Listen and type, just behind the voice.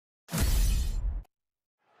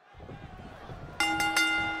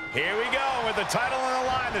Here we go with the title on the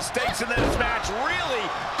line. The stakes in this match really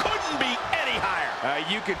couldn't be any higher.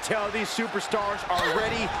 You can tell these superstars are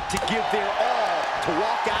ready to give their all to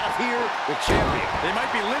walk out of here the champion. They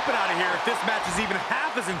might be limping out of here if this match is even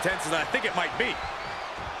half as intense as I think it might be.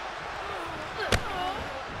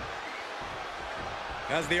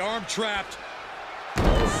 Has the arm trapped.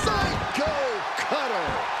 Psycho cutter.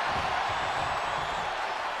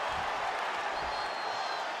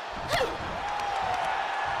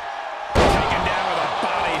 Taken down with a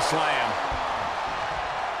body slam.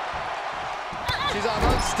 She's on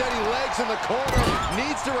unsteady legs in the corner.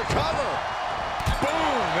 Needs to recover.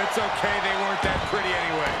 Boom! It's okay, they weren't that pretty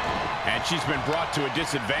anyway. And she's been brought to a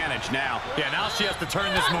disadvantage now. Yeah, now she has to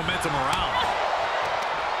turn this momentum around.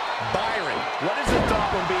 Byron, what is the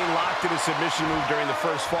thought when being locked in a submission move during the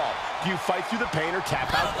first fall? Do you fight through the pain or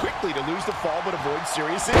tap out quickly to lose the fall but avoid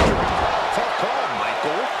serious injury? Tough call,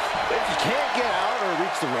 Michael. If you can't get out or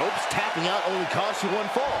reach the ropes, tapping out only costs you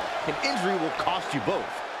one fall. An injury will cost you both.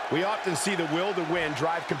 We often see the will to win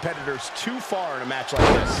drive competitors too far in a match like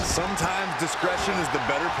this. Sometimes discretion is the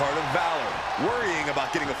better part of valor. Worrying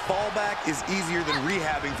about getting a fallback is easier than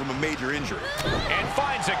rehabbing from a major injury. And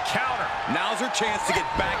finds a counter. Now's her chance to get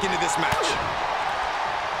back into this match.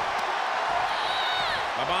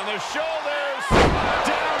 Up on the shoulders.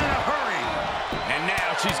 Down in a hurry. And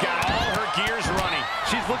now she's got all her gears running.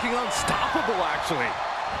 She's looking unstoppable, actually.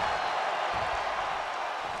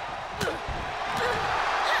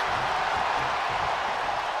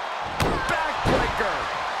 Backbreaker.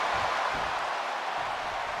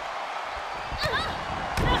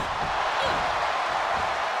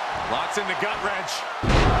 Locks in the gut wrench.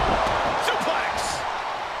 Suplex.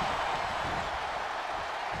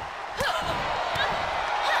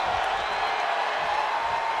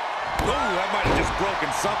 Ooh, that might have just broken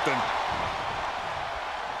something.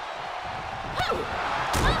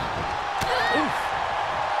 Oof.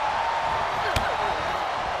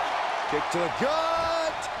 Kick to the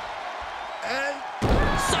gut. And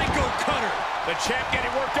Psycho cutter. The champ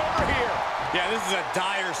getting worked over here. Yeah, this is a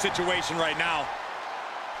dire situation right now.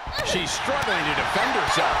 She's struggling to defend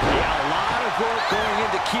herself. yeah, a lot of work going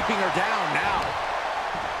into keeping her down now.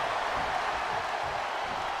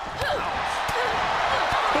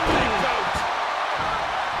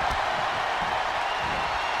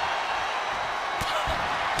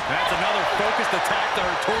 That's another focused attack to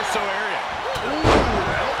her torso area. Ooh,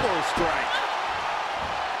 elbow strike.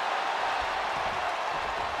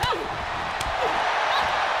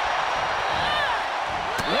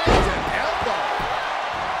 Lands an elbow.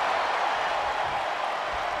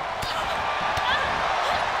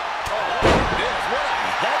 Oh, look at this. What a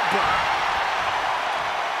headbutt.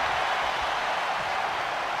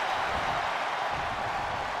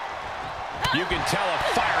 You can tell a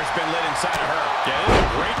fire's been lit inside of her. Yeah, this is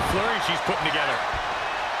a great flurry she's putting together.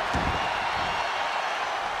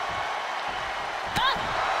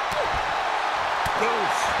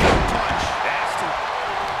 Oof. Good punch. Nasty.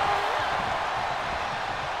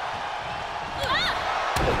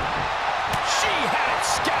 She had it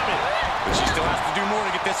scouted. But she still has to do more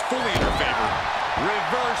to get this fully in her favor.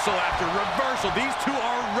 Reversal after reversal. These two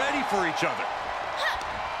are ready for each other.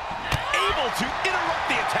 Able to interrupt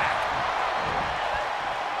the attack.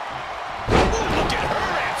 Ooh, look at her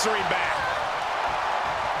answering back.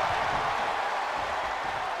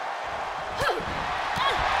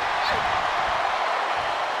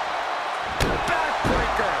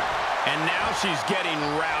 Backbreaker. And now she's getting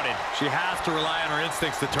routed. She has to rely on her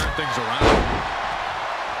instincts to turn things around.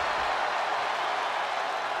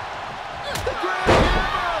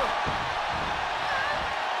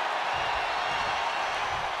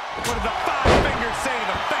 What did the five fingers say to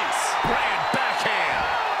the face? Grand backhand.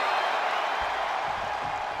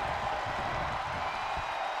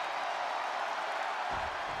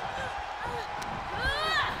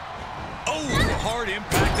 Oh, a hard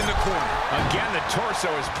impact in the corner. Again, the torso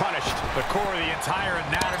is punished. The core of the entire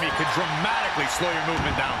anatomy could dramatically slow your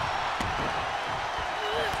movement down.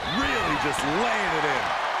 Really just laying it in.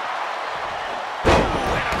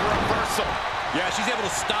 Oh, and a reversal. Yeah, she's able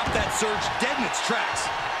to stop that surge dead in its tracks.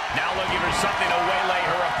 Now looking for something to waylay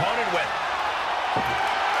her opponent with.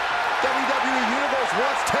 WWE Universe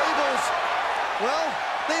wants tables. Well,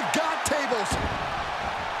 they've got tables.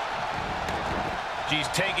 She's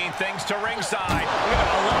taking things to ringside. Look at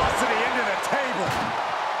the velocity into the table.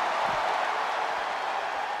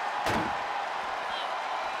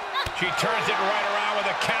 She turns it right around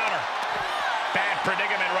with a counter. Bad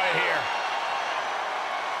predicament right here.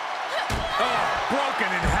 Oh,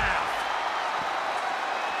 broken in half.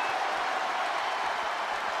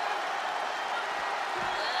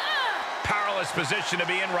 perilous position to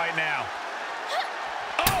be in right now.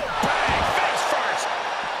 Oh, bang! Face first!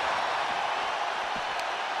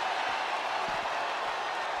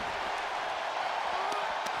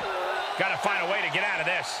 Got to find a way to get out of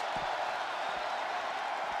this.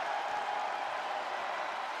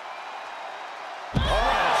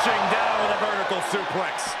 Crashing down with a vertical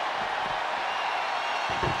suplex.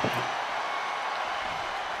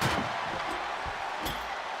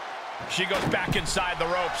 She goes back inside the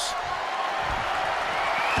ropes.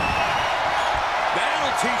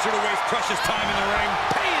 That'll teach her to waste precious time in the ring.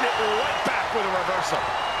 Paying it right back with a reversal.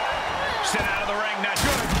 Sent out of the ring. Now,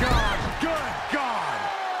 good God. Good God.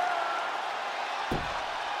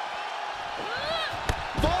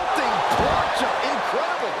 Vaulting plancha.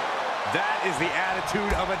 Incredible. That is the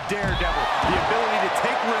attitude of a daredevil. The ability to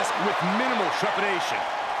take risk with minimal trepidation.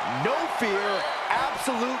 No fear.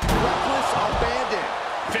 Absolute reckless abandon.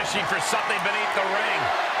 Fishing for something beneath the ring.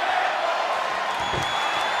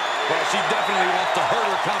 Well, she definitely wants to hurt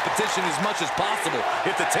her competition as much as possible,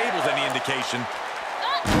 if the table's any indication.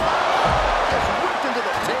 Just whipped into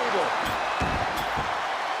the table.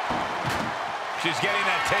 She's getting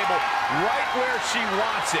that table right where she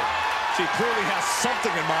wants it. She clearly has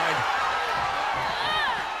something in mind.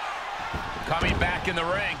 Coming back in the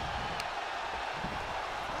ring.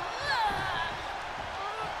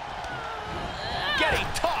 Getting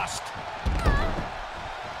tossed.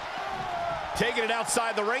 Taking it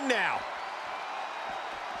outside the ring now.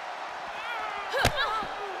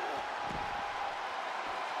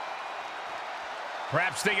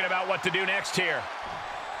 Perhaps thinking about what to do next here.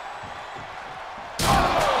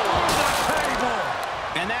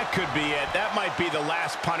 And that could be it. That might be the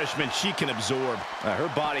last punishment she can absorb.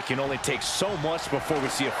 Her body can only take so much before we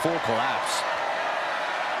see a full collapse.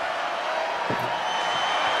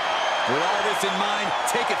 With all this in mind,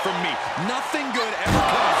 take it from me. Nothing good ever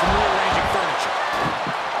comes from rearranging furniture.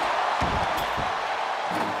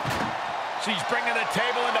 She's bringing the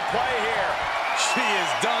table into play here. She is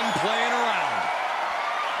done playing around.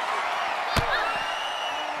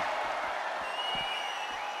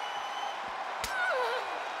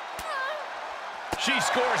 She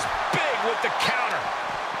scores big with the counter.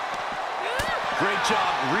 Great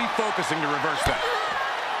job refocusing to reverse that.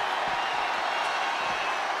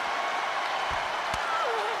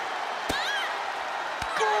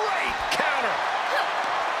 Great counter.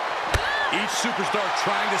 Each superstar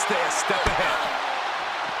trying to stay a step ahead.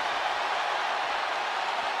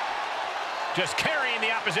 Just carrying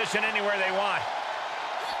the opposition anywhere they want.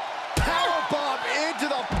 Powerbomb into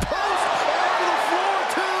the post, onto the floor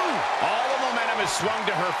too. All the momentum is swung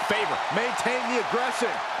to her favor. Maintain the aggression.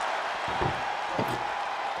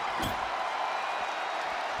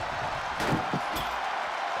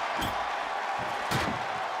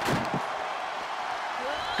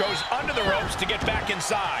 Goes under the ropes to get back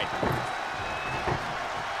inside.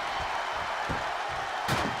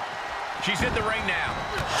 She's in the ring now.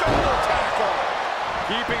 Shoulder tackle.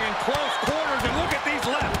 Keeping in close quarters, and look at these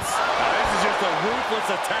lefts. This is just a ruthless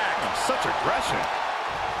attack. Such aggression.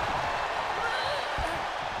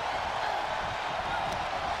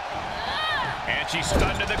 And she's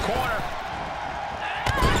stunned to the corner.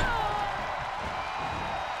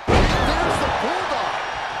 There's the bulldog.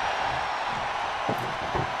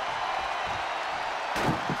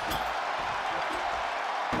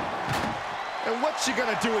 And what's she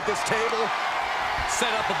gonna do with this table?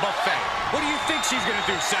 Set up a buffet. What do you think she's going to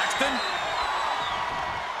do, Saxton?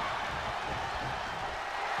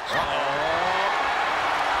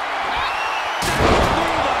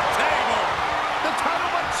 The title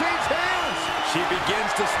might change hands. She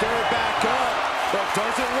begins to stir it back up, but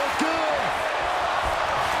doesn't look good.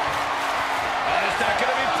 And it's not going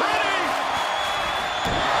to be pretty.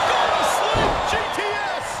 Go to sleep,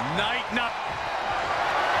 GTS. Night.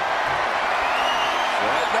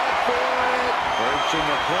 Setting up for it. Perching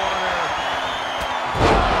the corner.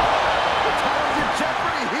 The title's in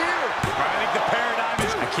jeopardy here. I think the paradigm is...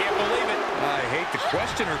 I can't believe it. I hate to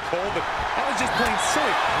question her, Cole, but that was just plain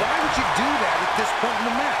silly. Why would you do that at this point in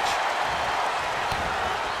the match?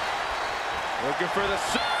 Looking for the...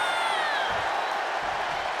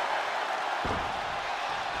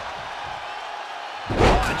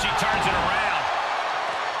 And she turns it around.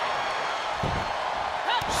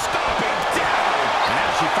 Stomping down. And now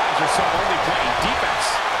she finds herself only playing defense.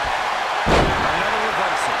 Another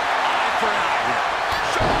reversal. Eye for an eye here.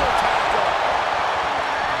 Shoulder tackle.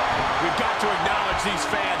 We've got to acknowledge these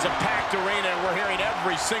fans. A packed arena, and we're hearing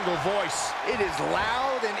every single voice. It is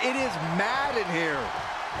loud and it is mad in here.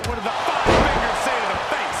 What did the 5 fingers say to the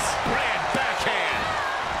face? Grand backhand.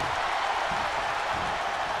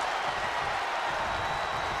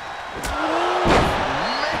 Ooh.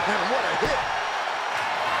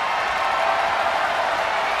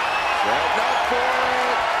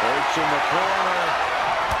 the corner.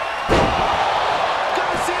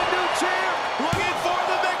 Gonna see a new champ. Looking for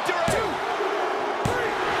the victory. 2,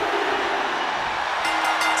 3.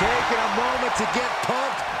 Taking a moment to get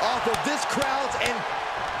pumped off of this crowd's and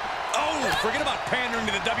Oh, forget about pandering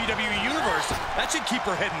to the WWE Universe. That should keep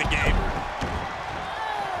her head in the game.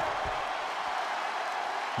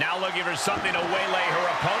 Now looking for something to waylay her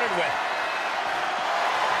opponent with.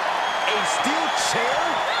 a steel chair,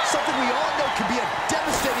 something we all know can be a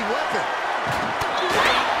devastating weapon.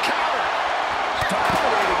 Great counter.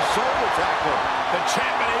 Dominating shoulder tackle. The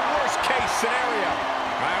champ in a worst-case scenario.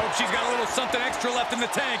 I hope she's got a little something extra left in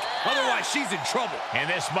the tank. Otherwise, she's in trouble. And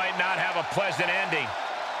this might not have a pleasant ending.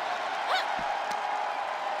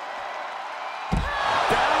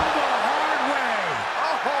 Down the hard way.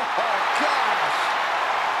 Oh, gosh.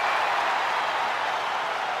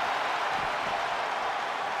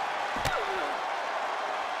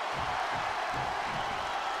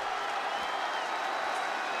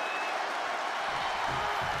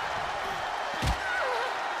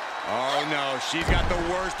 Oh, no, she's got the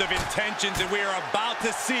worst of intentions, and we are about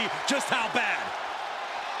to see just how bad.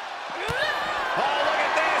 Oh, look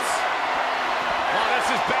at this. Oh, this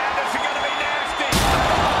is bad. This is going to be nasty.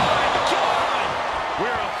 Oh, my God.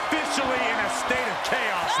 We're officially in a state of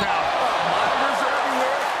chaos now. Monitors are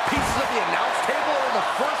everywhere. Pieces of the announce table are in the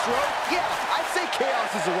first row. Yeah, I'd say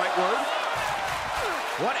chaos is the right word.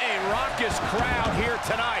 What a raucous crowd here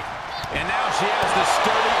tonight. And now she has the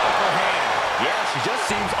sturdy upper hand. Yeah, she just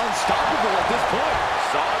seems unstoppable at this point.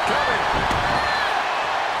 Saw it coming.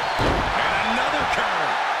 And another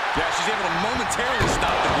counter. Yeah, she's able to momentarily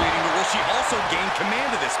stop the bleeding, but will she also gain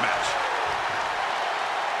command of this match?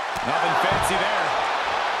 Nothing fancy there.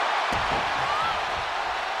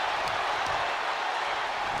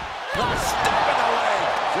 Oh, step in the leg.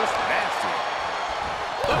 Just nasty.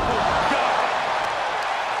 Oh, God.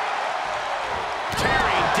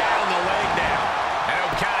 Tearing down the leg now. And no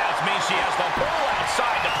countouts means she has the whole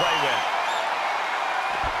outside to play with.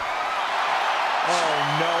 Oh,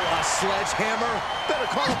 no, a sledgehammer. Better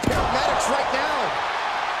call the paramedics right now.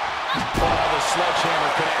 Oh, the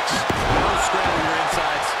sledgehammer connects. No scrambling her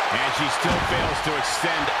insides. And she still fails to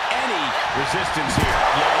extend any resistance here.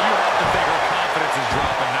 Yeah, you have to think her confidence is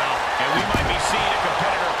dropping now. And we might be seeing a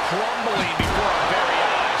competitor crumbling before our very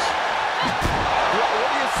eyes. What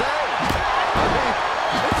do you say? I mean,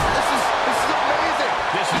 this is amazing.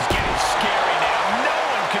 This is getting scary now. No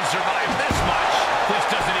one can survive this much. This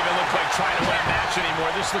doesn't even look like trying to win a match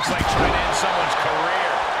anymore. This looks like trying to end someone's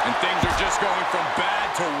career. And things are just going from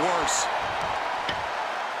bad to worse.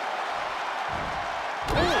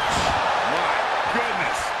 My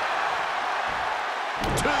goodness.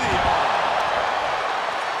 To the arm.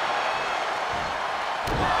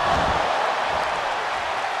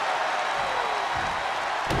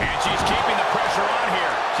 And she's keeping the pressure on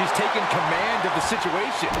here. She's taking command of the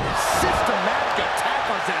situation. Systematic attack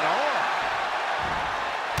on that arm.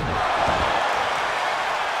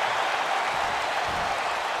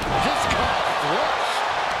 Just caught flush.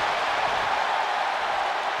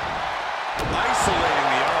 Isolating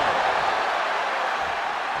the arm.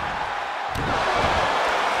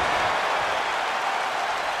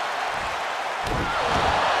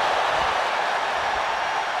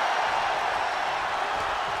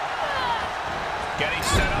 Getting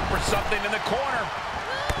set up for something in the corner.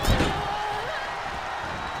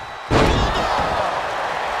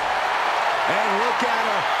 And look at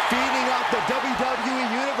her, feeding off the WWE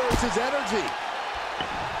Universe's energy.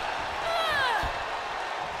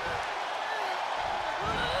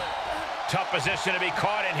 Tough position to be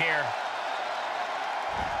caught in here.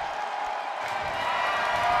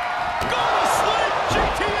 Go to sleep,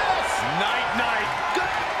 GTS! Night-night.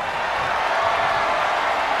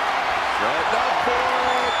 Set up for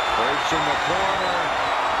it. Perch in the corner.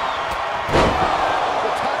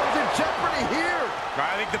 The title's in jeopardy here.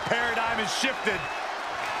 I think the paradigm has shifted.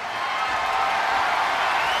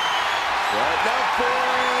 Set up for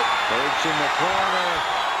it. Perch in the corner.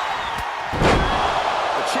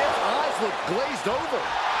 The champ's eyes look glazed over.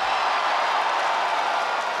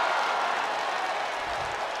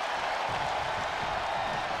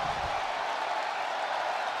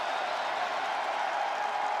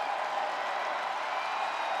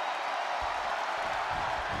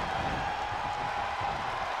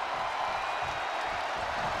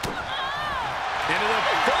 Into the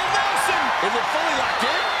full Nelson. Is it fully locked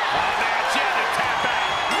in? Oh, that's it. A tap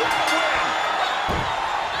out. What a win.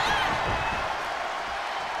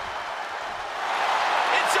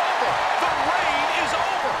 It's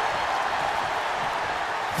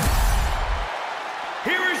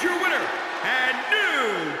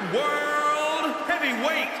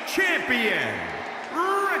Heavyweight Champion,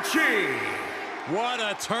 Richie. What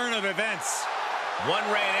a turn of events. One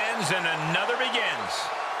reign ends and another begins.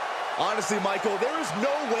 Honestly, Michael, there is no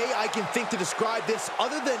way I can think to describe this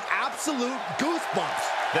other than absolute goosebumps.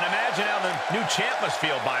 Then imagine how the new champ must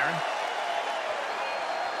feel, Byron.